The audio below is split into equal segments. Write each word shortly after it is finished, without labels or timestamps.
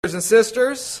Brothers and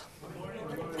sisters,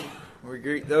 we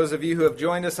greet those of you who have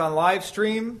joined us on live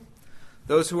stream,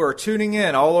 those who are tuning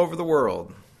in all over the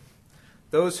world,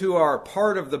 those who are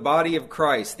part of the body of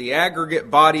Christ, the aggregate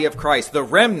body of Christ, the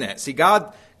remnant. See,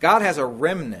 God has a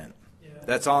remnant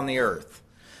that's on the earth.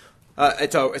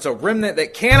 It's a remnant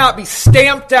that cannot be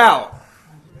stamped out.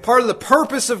 Part of the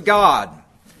purpose of God,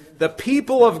 the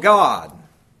people of God.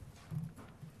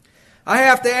 I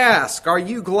have to ask, are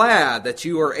you glad that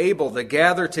you are able to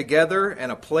gather together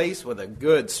in a place with a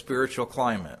good spiritual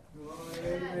climate?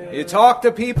 Amen. You talk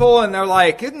to people and they're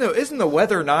like, isn't the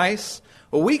weather nice?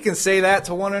 Well, we can say that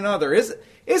to one another.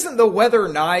 Isn't the weather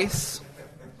nice?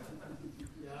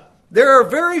 There are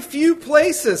very few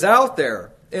places out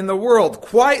there in the world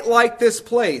quite like this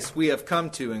place we have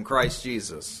come to in Christ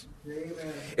Jesus.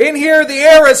 Amen. In here, the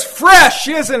air is fresh,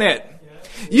 isn't it?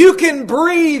 You can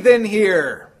breathe in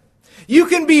here. You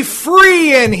can be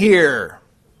free in here.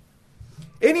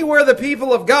 Anywhere the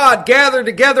people of God gather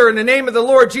together in the name of the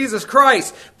Lord Jesus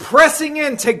Christ, pressing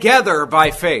in together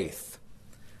by faith.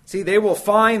 See, they will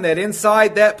find that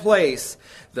inside that place,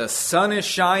 the sun is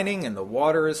shining and the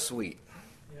water is sweet.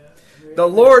 The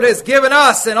Lord has given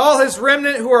us and all His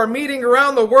remnant who are meeting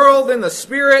around the world in the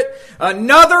Spirit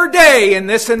another day in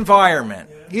this environment.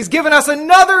 He's given us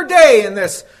another day in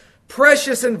this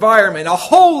precious environment, a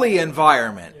holy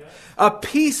environment. A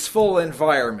peaceful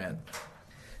environment.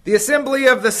 The assembly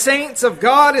of the saints of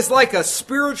God is like a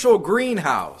spiritual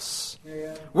greenhouse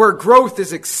where growth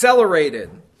is accelerated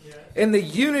in the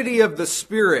unity of the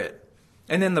Spirit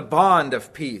and in the bond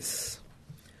of peace.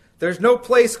 There's no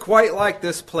place quite like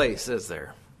this place, is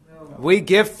there? We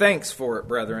give thanks for it,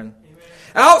 brethren.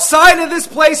 Outside of this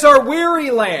place are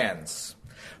weary lands,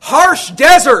 harsh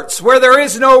deserts where there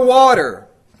is no water,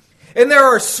 and there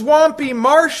are swampy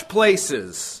marsh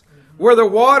places where the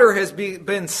water has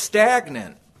been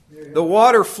stagnant. The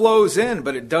water flows in,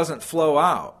 but it doesn't flow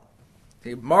out.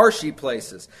 The marshy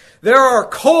places. There are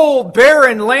cold,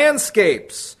 barren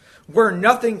landscapes where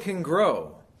nothing can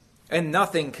grow and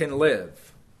nothing can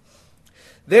live.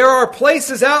 There are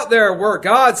places out there where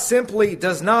God simply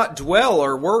does not dwell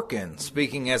or work in,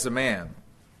 speaking as a man.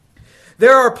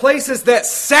 There are places that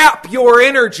sap your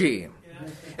energy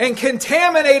and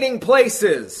contaminating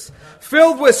places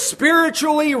filled with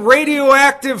spiritually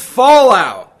radioactive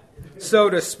fallout, so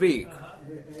to speak.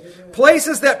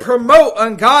 Places that promote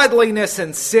ungodliness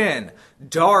and sin.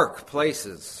 Dark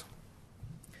places.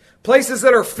 Places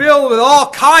that are filled with all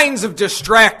kinds of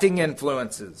distracting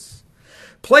influences.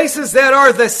 Places that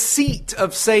are the seat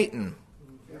of Satan.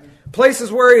 Places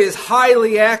where he is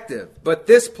highly active, but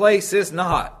this place is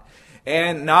not,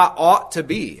 and not ought to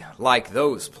be like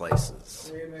those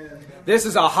places. This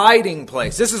is a hiding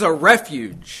place. This is a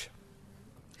refuge.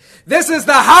 This is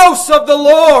the house of the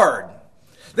Lord.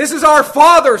 This is our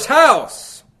Father's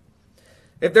house.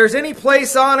 If there's any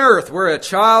place on earth where a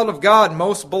child of God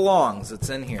most belongs, it's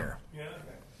in here.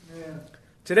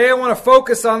 Today I want to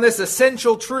focus on this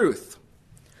essential truth,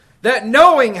 that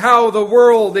knowing how the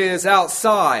world is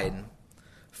outside,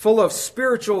 full of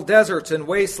spiritual deserts and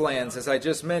wastelands, as I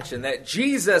just mentioned, that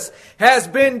Jesus has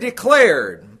been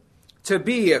declared to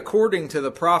be according to the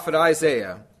prophet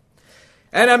Isaiah.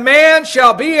 And a man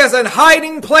shall be as an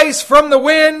hiding place from the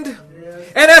wind,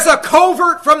 and as a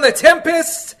covert from the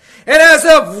tempest, and as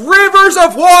of rivers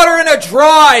of water in a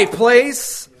dry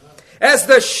place, as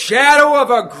the shadow of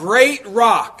a great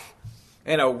rock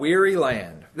in a weary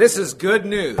land. This is good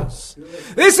news.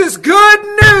 This is good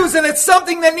news, and it's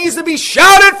something that needs to be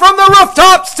shouted from the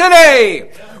rooftops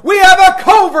today. We have a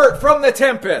covert from the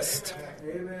tempest.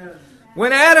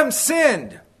 When Adam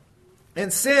sinned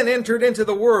and sin entered into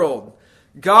the world,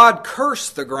 God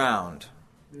cursed the ground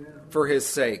for His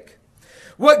sake.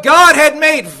 What God had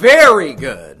made very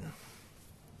good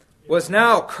was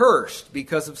now cursed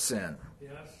because of sin.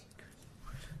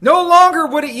 No longer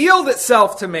would it yield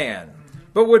itself to man,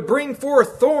 but would bring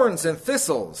forth thorns and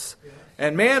thistles,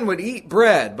 and man would eat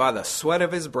bread by the sweat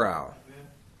of his brow.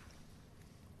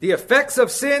 The effects of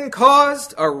sin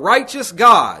caused a righteous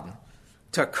God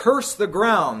to curse the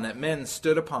ground that men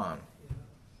stood upon.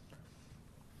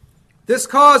 This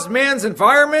caused man's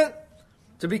environment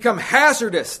to become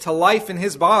hazardous to life in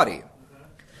his body.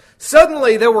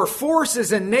 Suddenly there were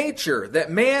forces in nature that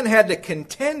man had to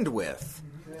contend with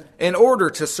in order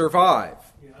to survive.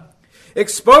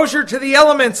 Exposure to the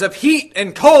elements of heat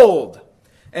and cold,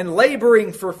 and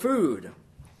laboring for food.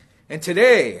 And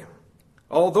today,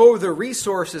 although the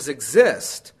resources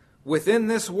exist within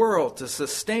this world to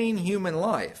sustain human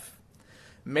life,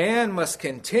 man must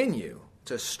continue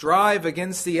to strive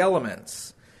against the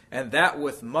elements, and that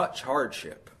with much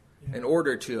hardship, in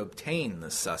order to obtain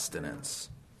the sustenance.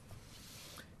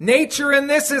 Nature in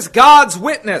this is God's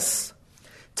witness,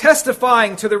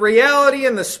 testifying to the reality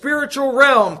in the spiritual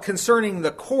realm concerning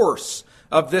the course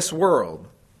of this world.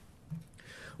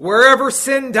 Wherever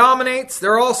sin dominates,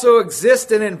 there also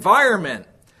exists an environment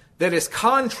that is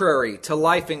contrary to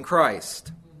life in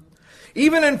Christ.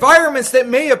 Even environments that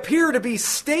may appear to be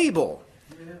stable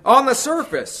on the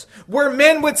surface, where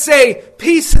men would say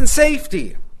peace and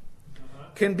safety,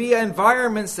 can be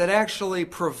environments that actually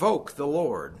provoke the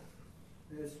Lord.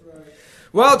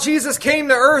 Well, Jesus came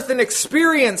to earth and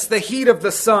experienced the heat of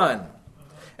the sun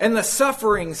and the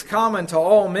sufferings common to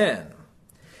all men.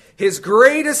 His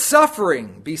greatest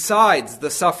suffering, besides the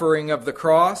suffering of the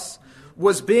cross,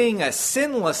 was being a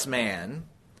sinless man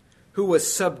who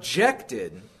was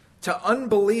subjected to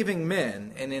unbelieving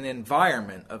men in an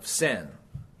environment of sin.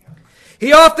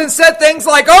 He often said things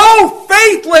like, "Oh,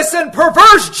 faithless and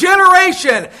perverse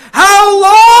generation, how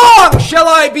long shall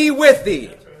I be with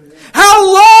thee? How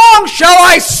long shall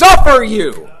I suffer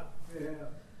you?"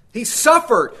 He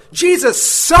suffered. Jesus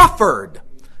suffered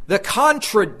the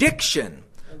contradiction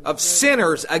of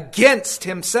sinners against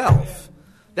himself.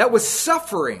 That was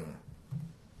suffering.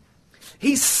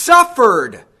 He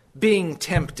suffered being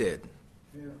tempted.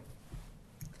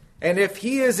 And if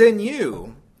he is in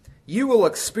you, you will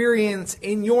experience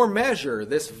in your measure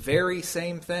this very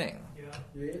same thing.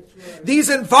 These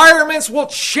environments will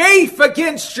chafe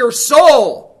against your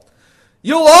soul.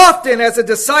 You'll often, as a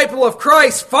disciple of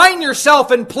Christ, find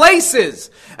yourself in places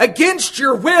against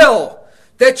your will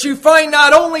that you find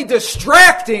not only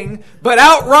distracting, but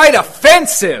outright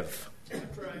offensive.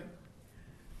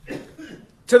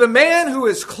 To the man who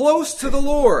is close to the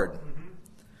Lord,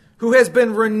 who has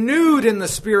been renewed in the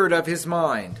spirit of his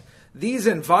mind, these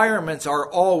environments are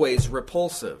always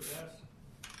repulsive.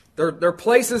 They're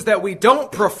places that we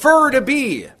don't prefer to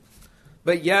be,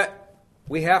 but yet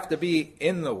we have to be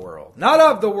in the world. Not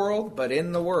of the world, but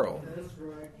in the world.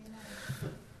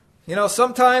 You know,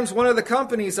 sometimes one of the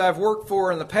companies I've worked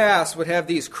for in the past would have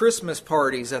these Christmas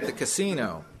parties at the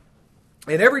casino.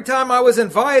 And every time I was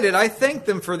invited, I thanked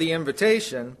them for the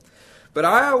invitation, but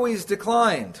I always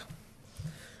declined.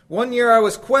 One year I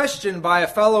was questioned by a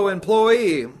fellow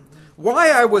employee why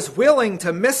I was willing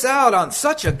to miss out on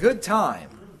such a good time.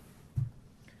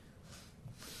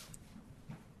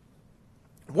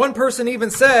 One person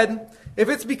even said, "If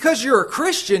it's because you're a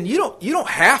Christian, you don't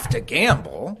have to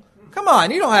gamble. Come on,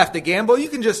 you don't have to gamble. You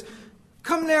can just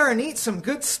come there and eat some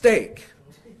good steak."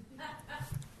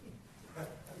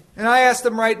 And I asked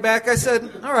them right back, I said,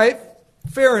 "All right,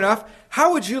 fair enough.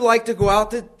 How would you like to go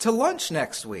out to lunch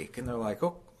next week?" And they're like,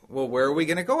 "Oh, well, where are we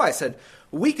going to go?" I said,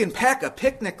 "We can pack a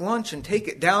picnic lunch and take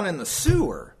it down in the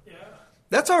sewer." Yeah.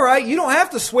 "That's all right. You don't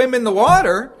have to swim in the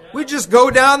water. Yeah. We just go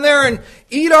down there and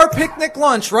eat our picnic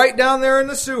lunch right down there in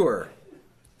the sewer."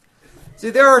 See,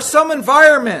 there are some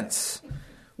environments,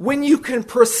 when you can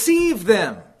perceive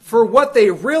them for what they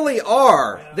really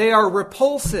are, they are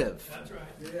repulsive. That's right.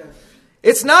 Yeah.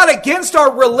 It's not against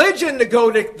our religion to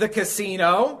go to the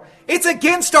casino. It's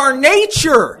against our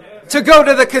nature to go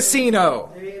to the casino.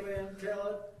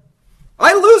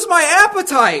 I lose my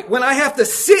appetite when I have to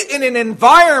sit in an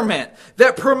environment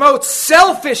that promotes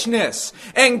selfishness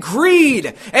and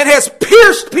greed and has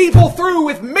pierced people through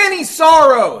with many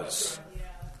sorrows.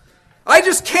 I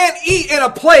just can't eat in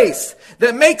a place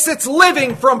that makes its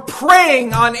living from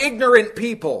preying on ignorant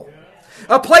people.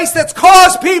 A place that's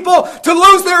caused people to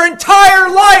lose their entire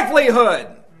livelihood.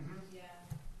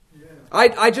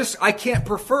 I can't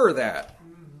prefer that.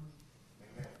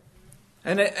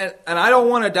 And I don't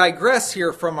want to digress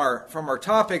here from our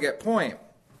topic at point.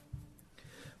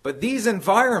 But these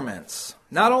environments,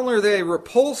 not only are they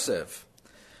repulsive,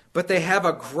 but they have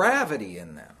a gravity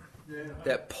in them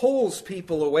that pulls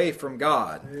people away from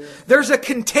God. There's a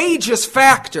contagious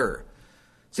factor.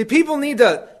 See, people need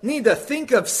to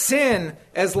think of sin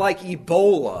as like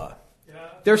Ebola.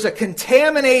 There's a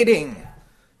contaminating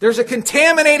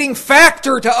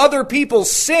factor to other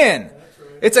people's sin.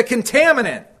 It's a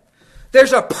contaminant.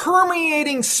 There's a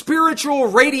permeating spiritual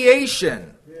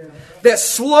radiation that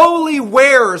slowly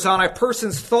wears on a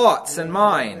person's thoughts and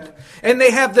mind. And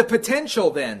they have the potential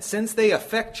then, since they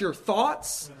affect your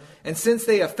thoughts and since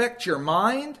they affect your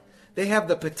mind, they have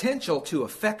the potential to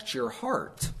affect your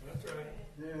heart.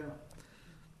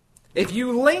 If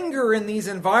you linger in these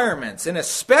environments, and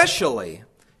especially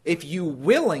if you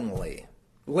willingly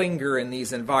linger in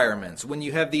these environments when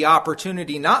you have the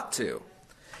opportunity not to,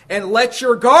 and let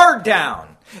your guard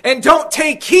down, and don't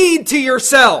take heed to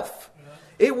yourself,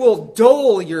 it will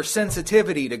dull your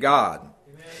sensitivity to God.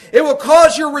 It will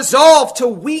cause your resolve to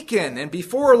weaken, and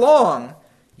before long,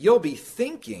 you'll be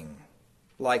thinking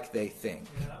like they think.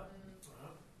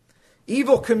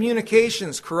 Evil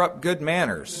communications corrupt good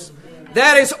manners.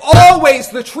 That is always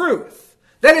the truth.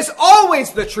 That is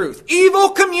always the truth. Evil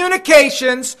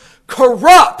communications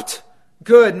corrupt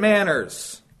good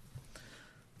manners.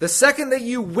 The second that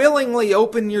you willingly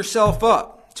open yourself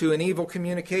up to an evil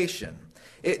communication,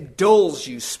 it dulls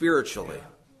you spiritually.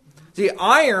 See,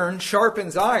 iron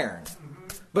sharpens iron.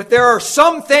 But there are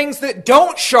some things that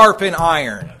don't sharpen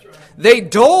iron. They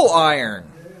dull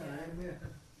iron.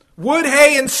 Wood,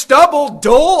 hay, and stubble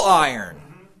dull iron.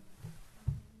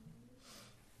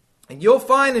 And you'll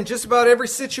find in just about every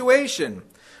situation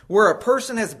where a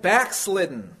person has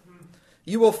backslidden,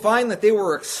 you will find that they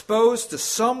were exposed to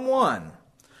someone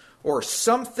or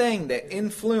something that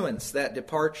influenced that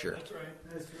departure. That's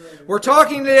right. We're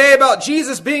talking today about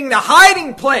Jesus being the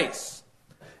hiding place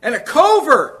and a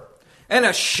covert and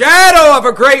a shadow of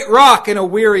a great rock in a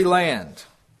weary land.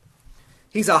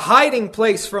 He's a hiding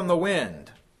place from the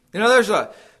wind. You know,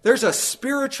 there's a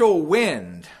spiritual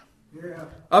wind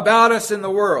about us in the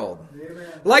world.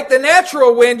 Like the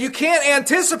natural wind, you can't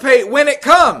anticipate when it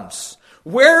comes,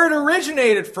 where it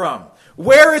originated from,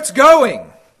 where it's going.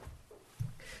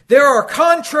 There are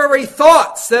contrary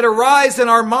thoughts that arise in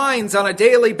our minds on a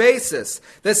daily basis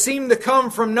that seem to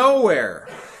come from nowhere.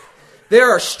 There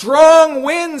are strong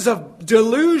winds of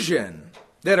delusion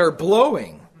that are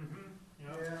blowing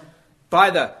by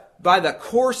the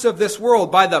course of this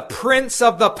world, by the prince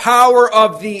of the power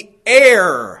of the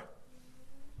air.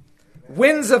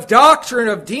 Winds of doctrine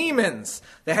of demons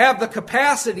that have the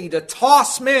capacity to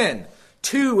toss men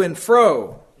to and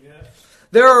fro.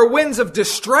 There are winds of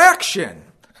distraction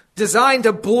designed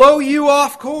to blow you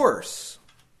off course.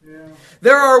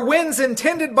 There are winds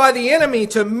intended by the enemy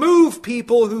to move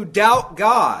people who doubt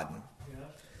God.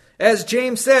 As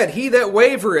James said, he that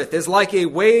wavereth is like a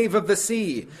wave of the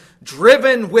sea,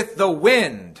 driven with the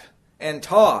wind and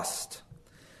tossed.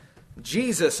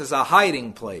 Jesus is a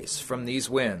hiding place from these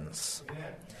winds.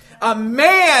 A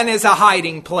man is a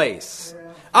hiding place.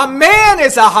 A man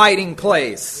is a hiding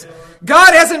place.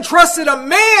 God has entrusted a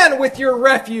man with your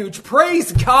refuge.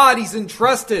 Praise God, He's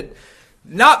entrusted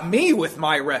not me with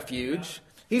my refuge.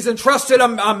 He's entrusted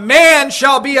a man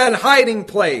shall be a hiding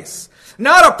place.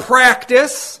 Not a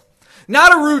practice,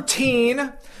 not a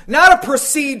routine, not a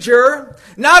procedure,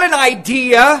 not an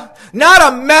idea,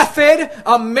 not a method,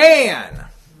 a man.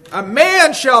 A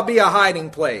man shall be a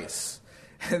hiding place.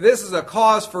 This is a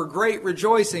cause for great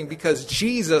rejoicing because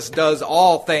Jesus does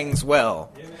all things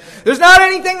well. There's not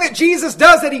anything that Jesus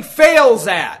does that He fails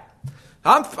at.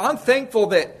 I'm thankful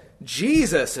that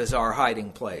Jesus is our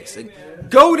hiding place. And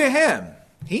go to Him.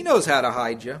 He knows how to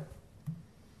hide you.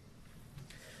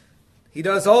 He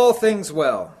does all things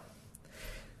well.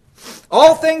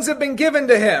 All things have been given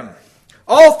to Him.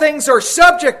 All things are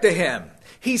subject to Him.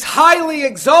 He's highly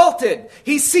exalted.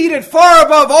 He's seated far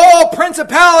above all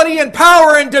principality and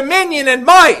power and dominion and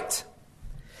might.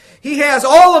 He has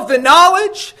all of the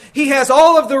knowledge, He has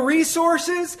all of the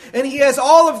resources, and He has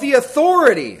all of the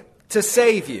authority to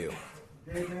save you.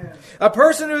 Amen. A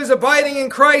person who is abiding in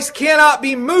Christ cannot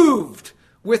be moved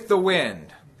with the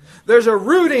wind. There's a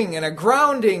rooting and a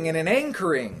grounding and an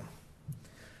anchoring.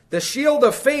 The shield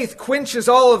of faith quenches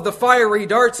all of the fiery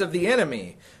darts of the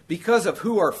enemy because of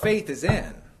who our faith is in.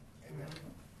 Amen.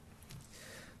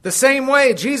 The same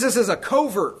way, Jesus is a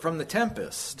covert from the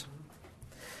tempest.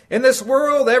 In this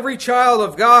world, every child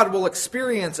of God will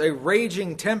experience a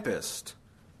raging tempest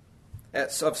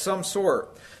of some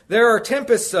sort. There are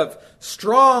tempests of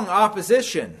strong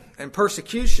opposition and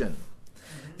persecution.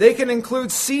 They can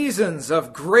include seasons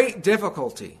of great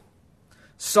difficulty,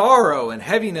 sorrow, and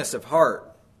heaviness of heart.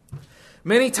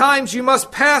 Many times you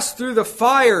must pass through the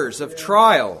fires of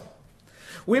trial.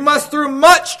 We must through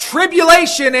much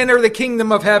tribulation enter the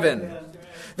kingdom of heaven.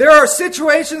 There are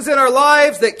situations in our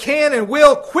lives that can and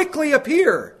will quickly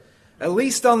appear, at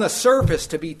least on the surface,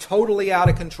 to be totally out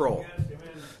of control.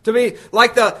 To be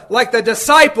like the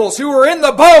disciples who were in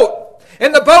the boat,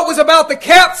 and the boat was about to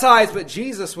capsize, but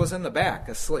Jesus was in the back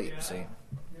asleep, see?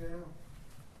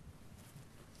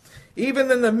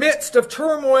 Even in the midst of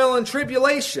turmoil and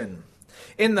tribulation,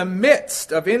 in the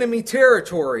midst of enemy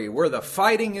territory where the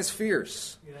fighting is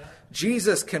fierce,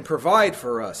 Jesus can provide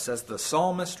for us, as the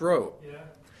psalmist wrote.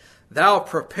 Thou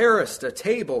preparest a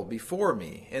table before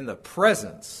me in the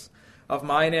presence of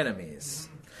mine enemies.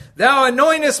 Thou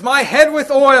anointest my head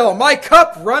with oil, my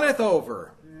cup runneth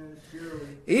over.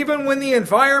 Even when the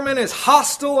environment is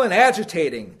hostile and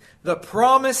agitating, the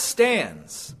promise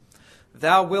stands.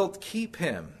 Thou wilt keep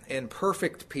him in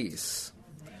perfect peace,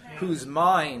 whose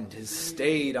mind is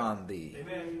stayed on thee,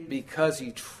 because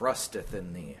he trusteth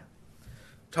in thee.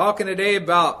 Talking today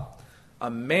about a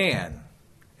man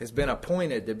has been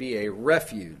appointed to be a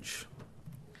refuge.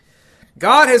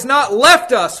 God has not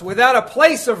left us without a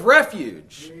place of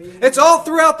refuge. It's all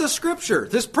throughout the Scripture.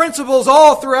 This principle is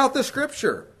all throughout the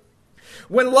Scripture.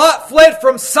 When Lot fled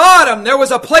from Sodom, there was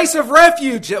a place of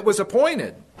refuge that was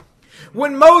appointed.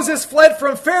 When Moses fled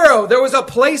from Pharaoh, there was a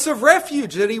place of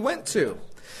refuge that he went to.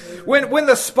 When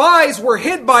the spies were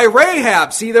hid by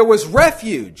Rahab, see, there was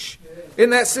refuge in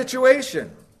that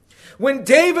situation. When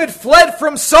David fled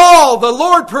from Saul, the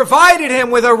Lord provided him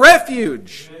with a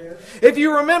refuge. If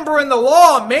you remember in the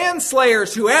law,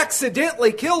 manslayers who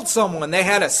accidentally killed someone, they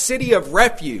had a city of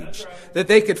refuge that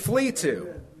they could flee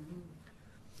to.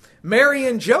 Mary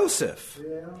and Joseph,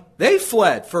 they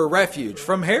fled for refuge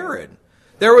from Herod.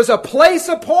 There was a place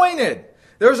appointed.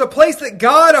 There was a place that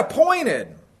God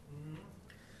appointed.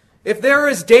 If there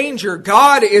is danger,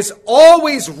 God is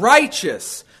always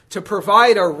righteous to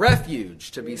provide a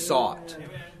refuge to be sought.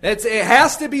 It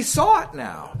has to be sought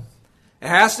now. It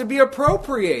has to be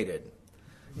appropriated.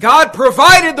 God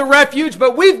provided the refuge,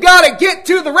 but we've got to get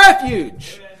to the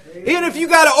refuge. Even if you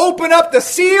got to open up the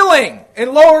ceiling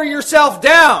and lower yourself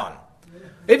down.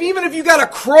 Even if you got to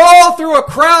crawl through a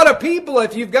crowd of people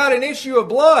if you've got an issue of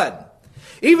blood.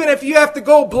 Even if you have to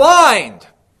go blind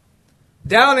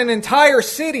down an entire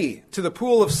city to the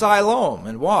pool of Siloam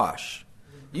and wash.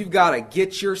 You've got to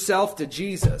get yourself to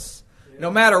Jesus.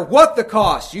 No matter what the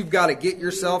cost, you've got to get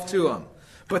yourself to Him.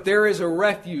 But there is a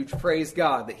refuge, praise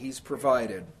God, that He's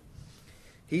provided.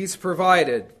 He's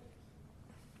provided.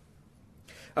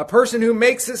 A person who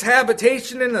makes his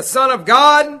habitation in the Son of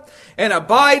God and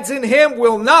abides in Him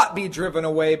will not be driven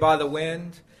away by the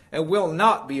wind and will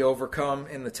not be overcome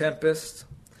in the tempest.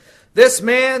 This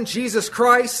man, Jesus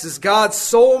Christ, is God's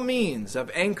sole means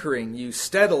of anchoring you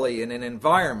steadily in an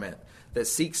environment that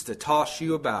seeks to toss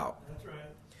you about. That's right.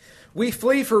 We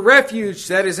flee for refuge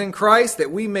that is in Christ,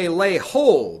 that we may lay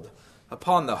hold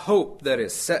upon the hope that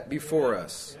is set before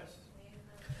us.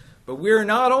 But we are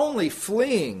not only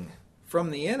fleeing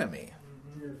from the enemy.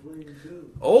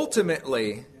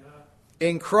 Ultimately,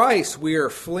 in Christ, we are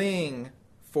fleeing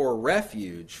for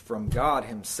refuge from God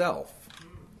Himself.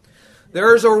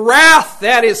 There is a wrath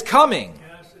that is coming.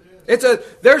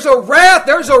 There's a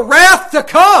wrath to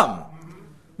come.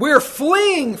 We're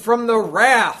fleeing from the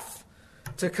wrath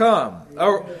to come.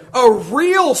 A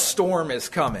real storm is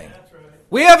coming.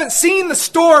 We haven't seen the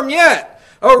storm yet.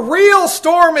 A real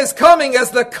storm is coming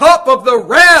as the cup of the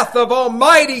wrath of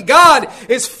Almighty God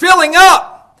is filling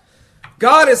up.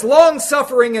 God is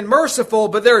long-suffering and merciful,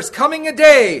 but there is coming a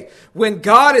day when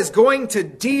God is going to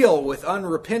deal with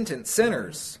unrepentant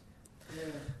sinners.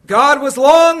 God was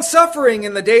long-suffering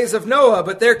in the days of Noah,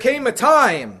 but there came a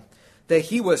time that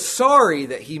He was sorry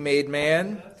that He made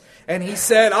man, and He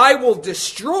said, I will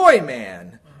destroy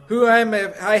man, who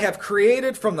I have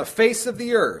created from the face of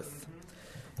the earth.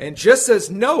 And just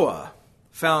as Noah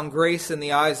found grace in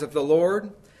the eyes of the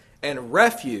Lord and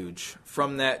refuge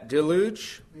from that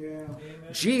deluge,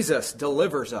 Jesus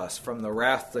delivers us from the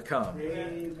wrath to come.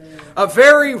 Amen. A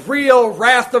very real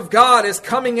wrath of God is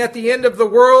coming at the end of the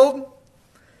world.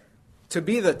 To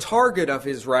be the target of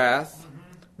His wrath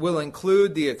will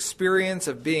include the experience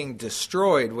of being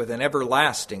destroyed with an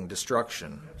everlasting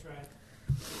destruction. That's right.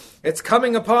 It's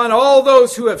coming upon all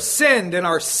those who have sinned and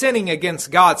are sinning against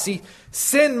God. See,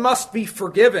 sin must be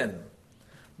forgiven,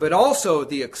 but also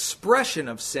the expression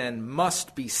of sin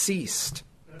must be ceased.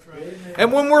 That's right.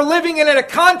 And when we're living in a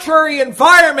contrary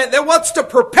environment that wants to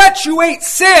perpetuate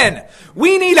sin,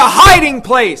 we need a hiding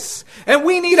place, and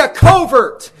we need a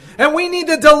covert. And we need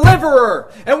a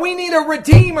deliverer, and we need a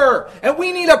redeemer, and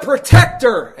we need a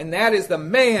protector, and that is the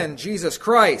man, Jesus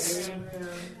Christ. Amen.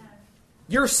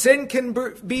 Your sin can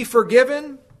be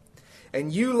forgiven,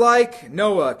 and you, like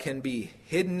Noah, can be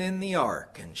hidden in the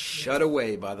ark and shut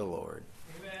away by the Lord.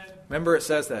 Amen. Remember, it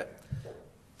says that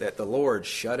the Lord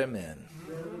shut him in.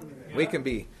 Yeah. We can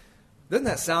be, doesn't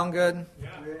that sound good? Yeah.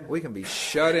 We can be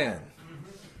shut in.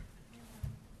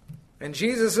 And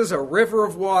Jesus is a river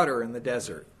of water in the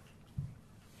desert.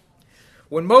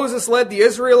 When Moses led the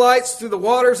Israelites through the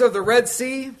waters of the Red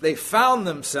Sea, they found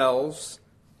themselves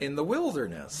in the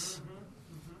wilderness.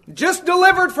 Just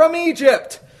delivered from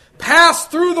Egypt,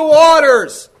 passed through the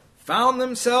waters, found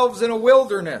themselves in a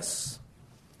wilderness.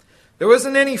 There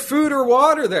wasn't any food or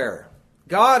water there.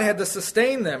 God had to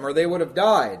sustain them or they would have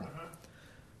died.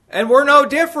 And we're no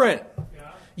different.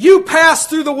 You passed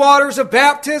through the waters of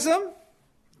baptism.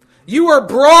 You were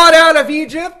brought out of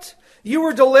Egypt. You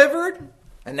were delivered.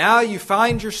 And now you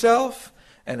find yourself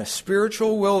in a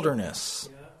spiritual wilderness.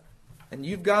 And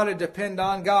you've got to depend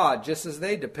on God just as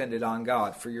they depended on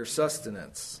God for your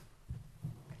sustenance.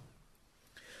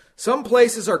 Some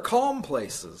places are calm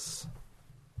places,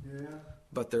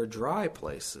 but they're dry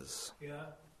places.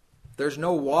 There's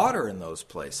no water in those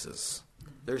places.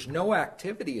 There's no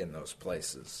activity in those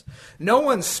places. No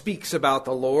one speaks about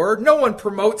the Lord. No one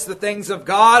promotes the things of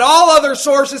God. All other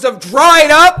sources have dried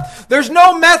up. There's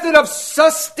no method of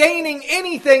sustaining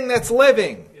anything that's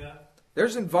living.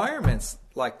 There's environments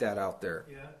like that out there.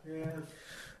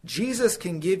 Jesus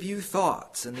can give you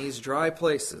thoughts in these dry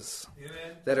places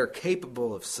that are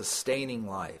capable of sustaining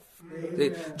life.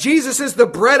 Jesus is the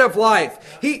bread of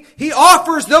life. He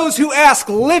offers those who ask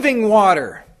living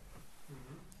water.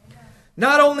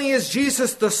 Not only is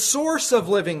Jesus the source of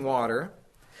living water,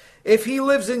 if He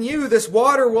lives in you, this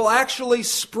water will actually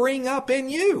spring up in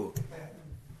you.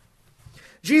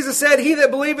 Jesus said, "He that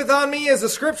believeth on me," as the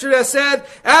Scripture has said,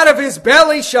 "out of his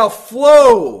belly shall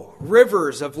flow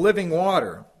rivers of living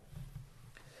water."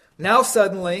 Now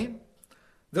suddenly,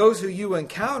 those who you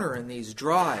encounter in these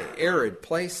dry, arid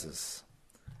places,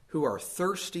 who are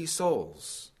thirsty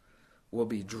souls, will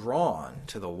be drawn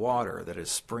to the water that is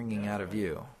springing out of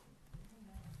you.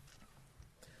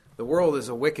 The world is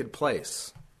a wicked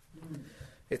place.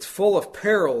 It's full of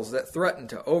perils that threaten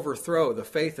to overthrow the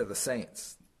faith of the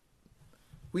saints.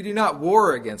 We do not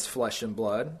war against flesh and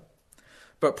blood,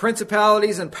 but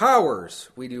principalities and powers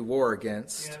we do war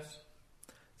against. Yes.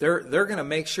 They're going to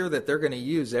make sure that they're going to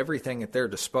use everything at their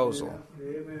disposal.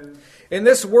 Amen. In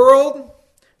this world,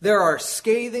 there are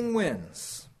scathing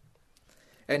winds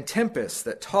and tempests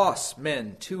that toss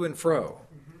men to and fro,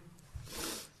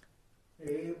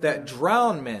 that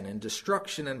drown men in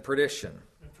destruction and perdition.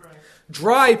 That's right.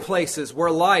 Dry places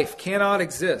where life cannot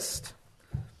exist,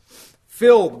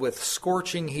 filled with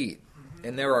scorching heat.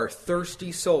 And there are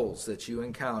thirsty souls that you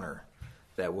encounter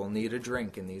that will need a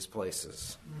drink in these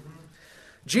places.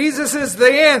 Jesus is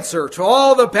the answer to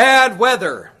all the bad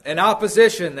weather and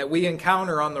opposition that we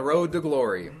encounter on the road to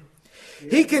glory.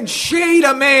 He can shade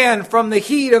a man from the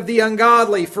heat of the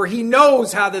ungodly, for He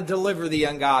knows how to deliver the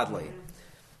ungodly.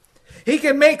 He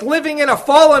can make living in a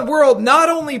fallen world not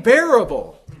only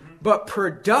bearable, but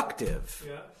productive,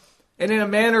 and in a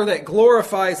manner that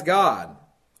glorifies God.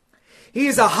 He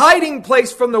is a hiding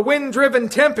place from the wind-driven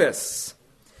tempests.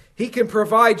 He can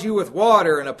provide you with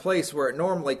water in a place where it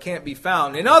normally can't be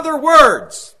found. In other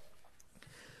words,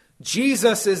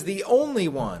 Jesus is the only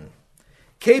one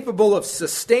capable of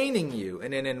sustaining you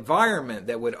in an environment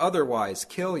that would otherwise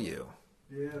kill you.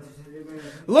 Yes. Amen.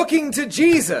 Looking to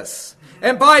Jesus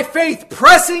and by faith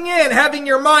pressing in, having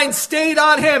your mind stayed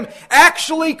on Him,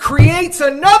 actually creates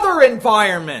another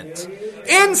environment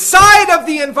inside of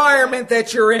the environment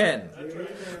that you're in.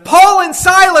 Paul and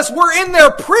Silas were in their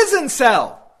prison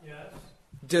cell,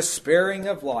 despairing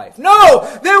of life. No,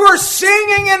 they were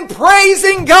singing and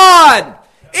praising God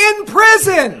in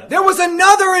prison. There was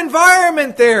another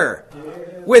environment there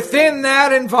within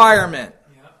that environment.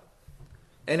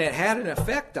 And it had an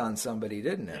effect on somebody,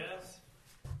 didn't it?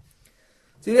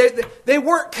 See, they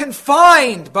weren't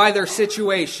confined by their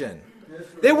situation.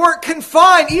 They weren't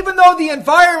confined, even though the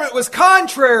environment was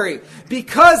contrary,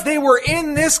 because they were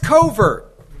in this covert.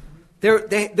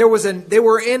 They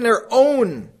were in their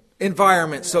own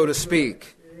environment, so to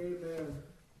speak.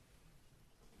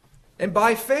 And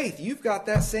by faith, you've got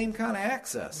that same kind of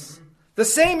access. The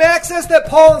same access that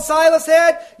Paul and Silas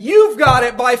had, you've got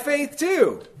it by faith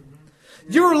too.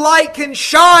 Your light can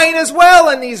shine as well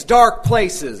in these dark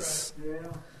places.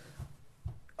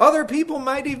 Other people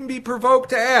might even be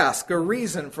provoked to ask a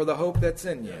reason for the hope that's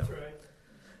in you.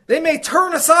 They may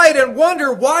turn aside and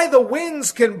wonder why the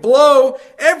winds can blow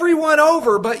everyone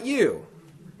over but you.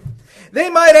 They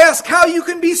might ask how you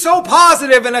can be so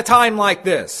positive in a time like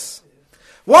this.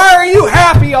 Why are you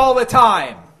happy all the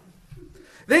time?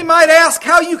 They might ask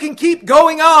how you can keep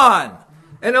going on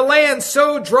in a land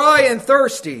so dry and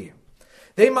thirsty.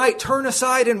 They might turn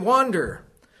aside and wonder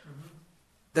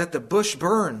that the bush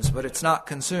burns, but it's not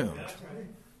consumed.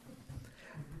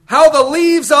 How the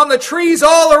leaves on the trees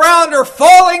all around are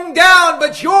falling down,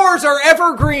 but yours are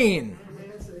evergreen.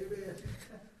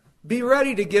 Be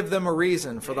ready to give them a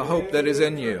reason for the hope that is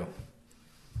in you.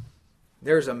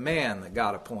 There's a man that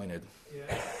God appointed.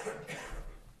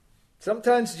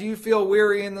 Sometimes do you feel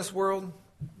weary in this world?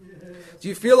 Do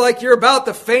you feel like you're about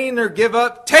to faint or give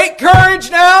up? Take courage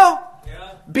now.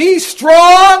 Be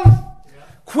strong.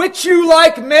 Quit you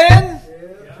like men.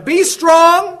 Be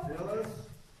strong.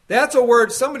 That's a word.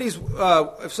 If somebody's,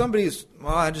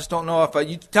 well, I just don't know if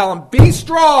you tell them, be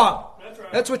strong.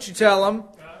 That's what you tell them.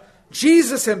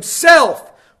 Jesus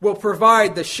Himself will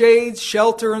provide the shades,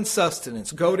 shelter, and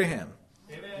sustenance. Go to Him.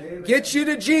 Amen. Get you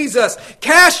to Jesus.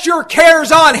 Cast your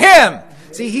cares on Him.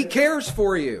 See, He cares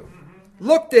for you.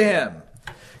 Look to Him.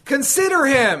 Consider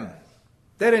him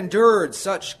that endured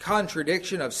such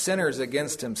contradiction of sinners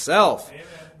against himself,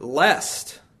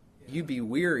 lest you be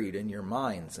wearied in your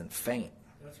minds and faint.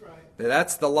 That's right.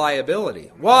 That's the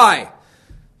liability. Why?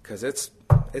 Because it's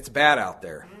bad out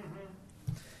there.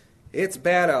 It's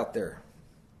bad out there.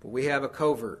 But we have a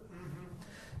covert.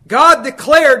 God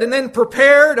declared and then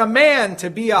prepared a man to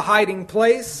be a hiding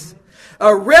place,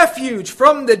 a refuge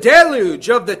from the deluge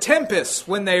of the tempests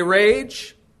when they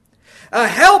rage, a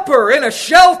helper and a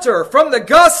shelter from the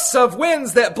gusts of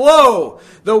winds that blow,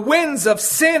 the winds of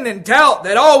sin and doubt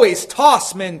that always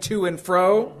toss men to and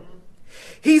fro.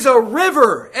 He's a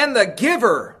river and the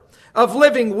giver of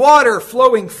living water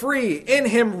flowing free. In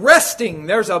him resting,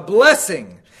 there's a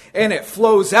blessing, and it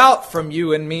flows out from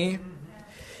you and me.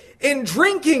 In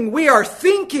drinking, we are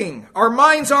thinking. Our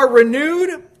minds are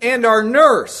renewed and are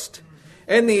nursed.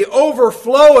 And the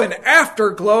overflow and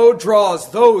afterglow draws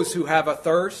those who have a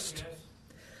thirst.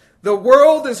 The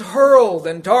world is hurled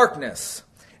in darkness,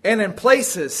 and in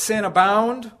places sin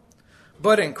abound.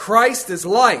 But in Christ is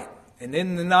light, and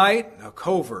in the night a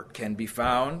covert can be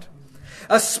found.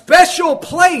 A special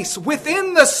place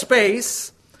within the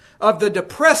space of the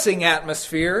depressing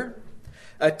atmosphere.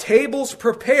 A table's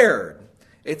prepared.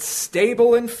 It's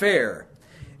stable and fair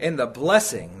in the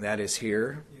blessing that is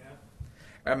here.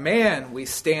 A man we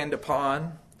stand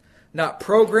upon, not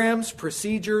programs,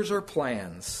 procedures, or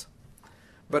plans,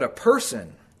 but a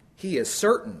person, he is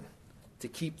certain to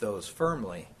keep those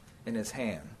firmly in his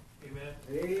hand. Amen.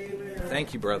 Amen.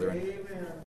 Thank you, brethren. Amen.